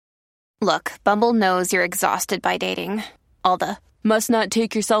Look, Bumble knows you're exhausted by dating. All the must not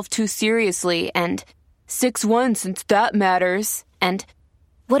take yourself too seriously and 6'1" since that matters. And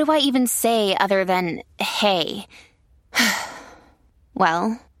what do I even say other than hey?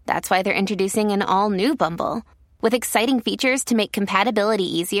 Well, that's why they're introducing an all-new Bumble with exciting features to make compatibility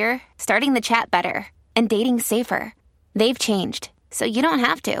easier, starting the chat better, and dating safer. They've changed, so you don't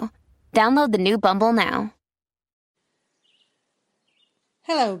have to. Download the new Bumble now.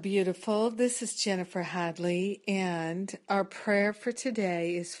 Hello, beautiful. This is Jennifer Hadley, and our prayer for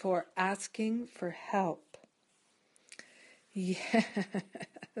today is for asking for help.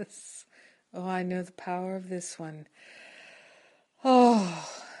 Yes. Oh, I know the power of this one. Oh,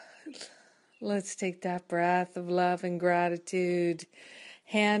 let's take that breath of love and gratitude.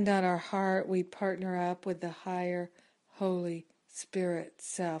 Hand on our heart, we partner up with the higher Holy Spirit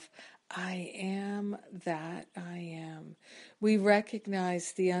self. I am that I am. We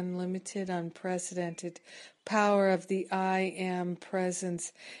recognize the unlimited, unprecedented power of the I am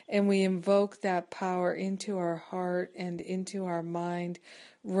presence, and we invoke that power into our heart and into our mind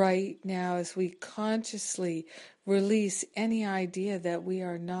right now as we consciously release any idea that we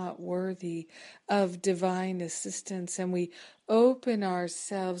are not worthy of divine assistance, and we open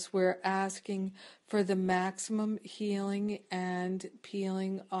ourselves. We're asking for the maximum healing and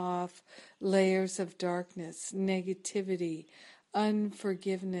peeling off layers of darkness, negativity,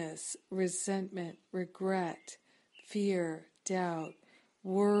 unforgiveness, resentment, regret, fear, doubt,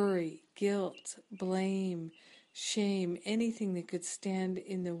 worry, guilt, blame, shame, anything that could stand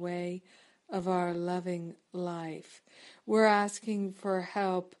in the way of our loving life. We're asking for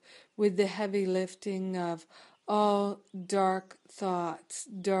help with the heavy lifting of all dark thoughts,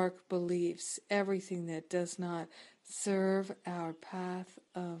 dark beliefs, everything that does not serve our path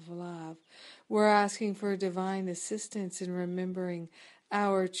of love. We're asking for divine assistance in remembering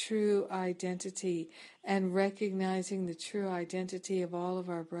our true identity and recognizing the true identity of all of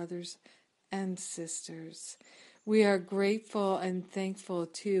our brothers and sisters. We are grateful and thankful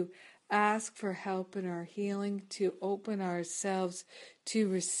to ask for help in our healing, to open ourselves to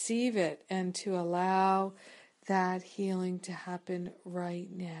receive it, and to allow that healing to happen right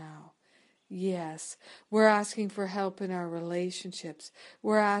now. Yes, we're asking for help in our relationships.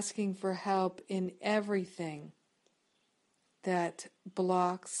 We're asking for help in everything that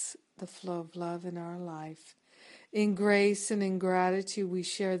blocks the flow of love in our life. In grace and in gratitude, we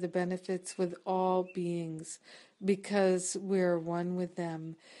share the benefits with all beings because we're one with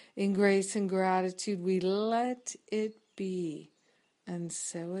them. In grace and gratitude, we let it be, and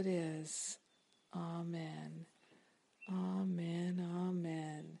so it is. Amen. Amen.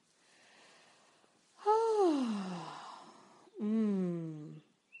 Amen.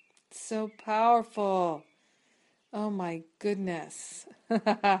 So powerful. Oh my goodness.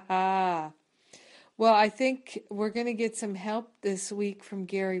 Well, I think we're going to get some help this week from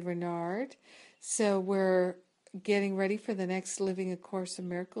Gary Renard. So we're getting ready for the next Living A Course in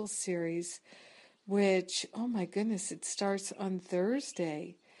Miracles series, which, oh my goodness, it starts on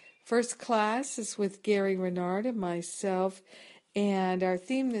Thursday. First class is with Gary Renard and myself, and our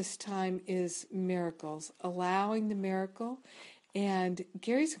theme this time is miracles, allowing the miracle. And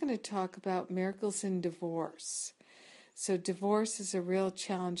Gary's going to talk about miracles in divorce. So divorce is a real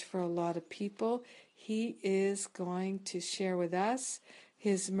challenge for a lot of people. He is going to share with us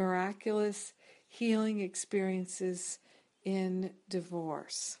his miraculous healing experiences in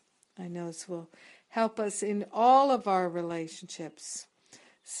divorce. I know this will help us in all of our relationships.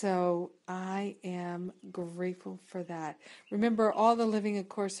 So I am grateful for that. Remember, all the Living A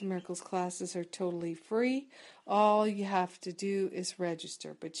Course in Miracles classes are totally free. All you have to do is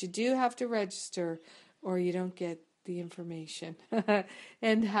register. But you do have to register or you don't get the information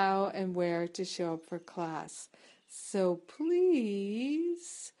and how and where to show up for class. So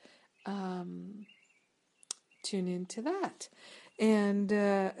please tune into that. And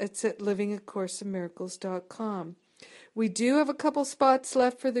it's at livingacourseofmiracles.com. We do have a couple spots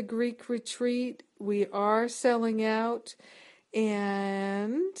left for the Greek retreat. We are selling out,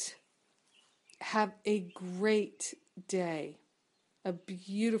 and have a great day, a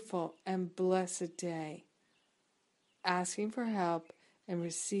beautiful and blessed day, asking for help and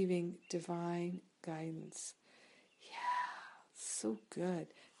receiving divine guidance. Yeah, so good.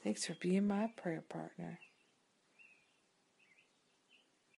 Thanks for being my prayer partner.